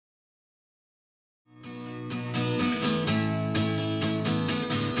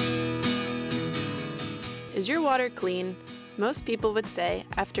Is your water clean? Most people would say,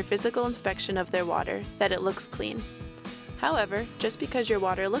 after physical inspection of their water, that it looks clean. However, just because your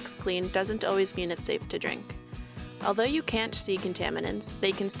water looks clean doesn't always mean it's safe to drink. Although you can't see contaminants,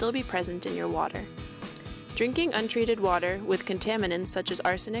 they can still be present in your water. Drinking untreated water with contaminants such as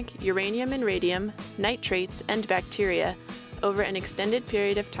arsenic, uranium and radium, nitrates, and bacteria over an extended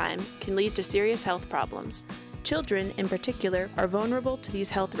period of time can lead to serious health problems. Children, in particular, are vulnerable to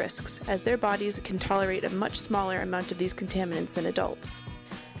these health risks, as their bodies can tolerate a much smaller amount of these contaminants than adults.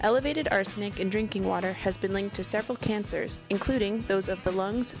 Elevated arsenic in drinking water has been linked to several cancers, including those of the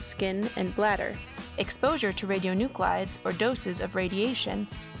lungs, skin, and bladder. Exposure to radionuclides, or doses of radiation,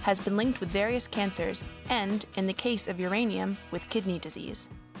 has been linked with various cancers and, in the case of uranium, with kidney disease.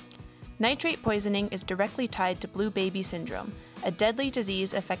 Nitrate poisoning is directly tied to blue baby syndrome, a deadly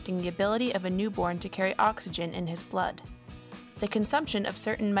disease affecting the ability of a newborn to carry oxygen in his blood. The consumption of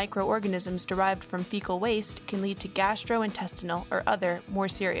certain microorganisms derived from fecal waste can lead to gastrointestinal or other, more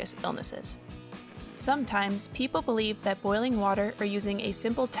serious illnesses. Sometimes, people believe that boiling water or using a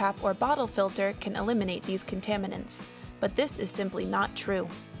simple tap or bottle filter can eliminate these contaminants, but this is simply not true.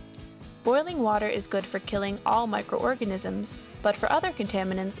 Boiling water is good for killing all microorganisms, but for other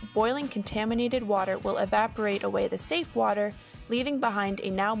contaminants, boiling contaminated water will evaporate away the safe water, leaving behind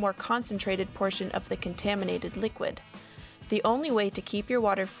a now more concentrated portion of the contaminated liquid. The only way to keep your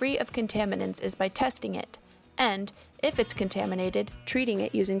water free of contaminants is by testing it, and, if it's contaminated, treating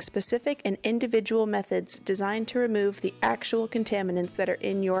it using specific and individual methods designed to remove the actual contaminants that are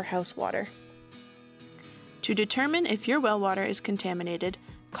in your house water. To determine if your well water is contaminated,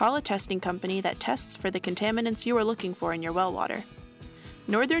 call a testing company that tests for the contaminants you are looking for in your well water.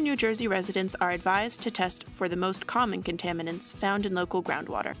 Northern New Jersey residents are advised to test for the most common contaminants found in local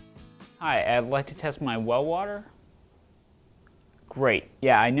groundwater. Hi, I'd like to test my well water. Great.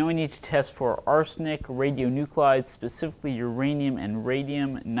 Yeah, I know I need to test for arsenic, radionuclides, specifically uranium and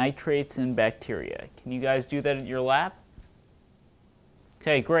radium, nitrates, and bacteria. Can you guys do that at your lab?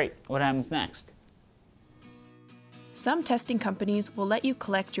 Okay, great. What happens next? Some testing companies will let you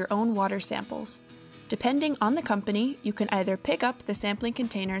collect your own water samples. Depending on the company, you can either pick up the sampling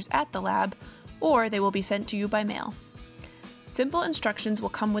containers at the lab, or they will be sent to you by mail. Simple instructions will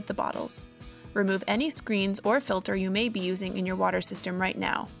come with the bottles. Remove any screens or filter you may be using in your water system right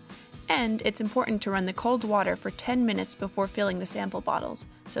now. And it's important to run the cold water for 10 minutes before filling the sample bottles,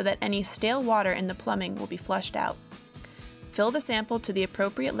 so that any stale water in the plumbing will be flushed out. Fill the sample to the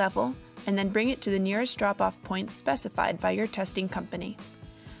appropriate level, and then bring it to the nearest drop-off point specified by your testing company.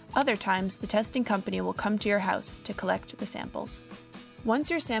 Other times, the testing company will come to your house to collect the samples.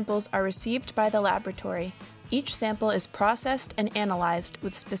 Once your samples are received by the laboratory, each sample is processed and analyzed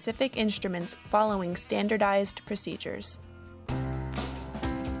with specific instruments following standardized procedures.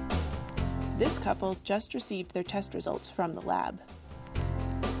 This couple just received their test results from the lab.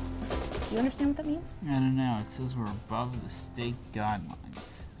 Do you understand what that means? I don't know. It says we're above the state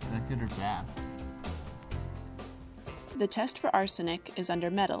guidelines. Is that good or bad? The test for arsenic is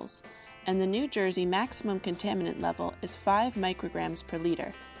under metals, and the New Jersey maximum contaminant level is 5 micrograms per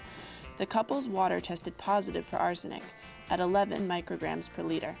liter. The couple's water tested positive for arsenic at 11 micrograms per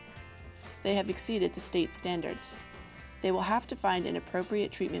liter. They have exceeded the state standards. They will have to find an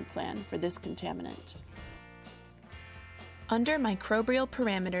appropriate treatment plan for this contaminant. Under microbial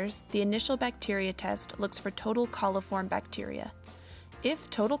parameters, the initial bacteria test looks for total coliform bacteria.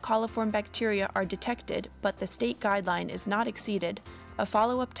 If total coliform bacteria are detected but the state guideline is not exceeded, a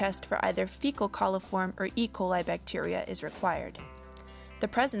follow-up test for either fecal coliform or E. coli bacteria is required. The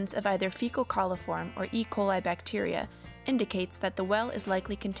presence of either fecal coliform or E. coli bacteria indicates that the well is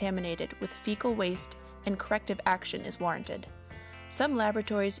likely contaminated with fecal waste and corrective action is warranted. Some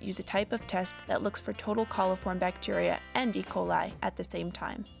laboratories use a type of test that looks for total coliform bacteria and E. coli at the same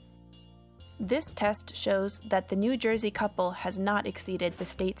time. This test shows that the New Jersey couple has not exceeded the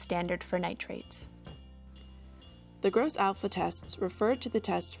state standard for nitrates. The gross alpha tests refer to the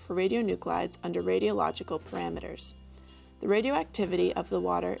test for radionuclides under radiological parameters. The radioactivity of the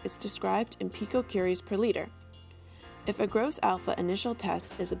water is described in picocuries per liter. If a gross alpha initial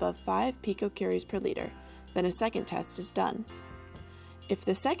test is above 5 picocuries per liter, then a second test is done. If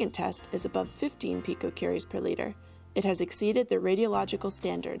the second test is above 15 picocuries per liter, it has exceeded the radiological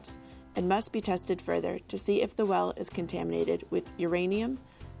standards and must be tested further to see if the well is contaminated with uranium,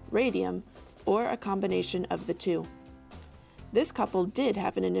 radium, or a combination of the two. This couple did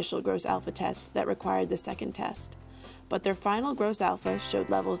have an initial gross alpha test that required the second test, but their final gross alpha showed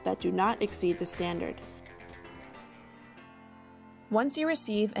levels that do not exceed the standard. Once you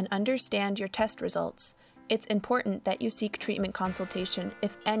receive and understand your test results, It's important that you seek treatment consultation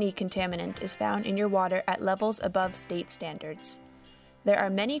if any contaminant is found in your water at levels above state standards. There are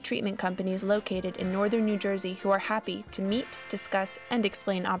many treatment companies located in northern New Jersey who are happy to meet, discuss, and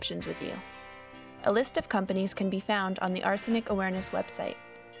explain options with you. A list of companies can be found on the Arsenic Awareness website.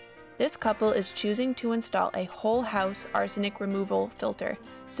 This couple is choosing to install a whole house arsenic removal filter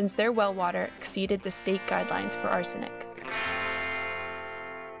since their well water exceeded the state guidelines for arsenic.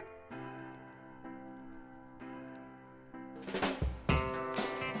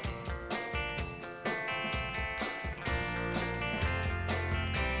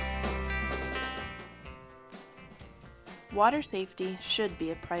 Water safety should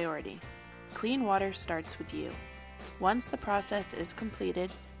be a priority. Clean water starts with you. Once the process is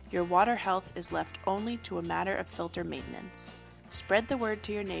completed, your water health is left only to a matter of filter maintenance. Spread the word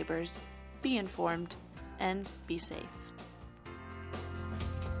to your neighbors, be informed, and be safe.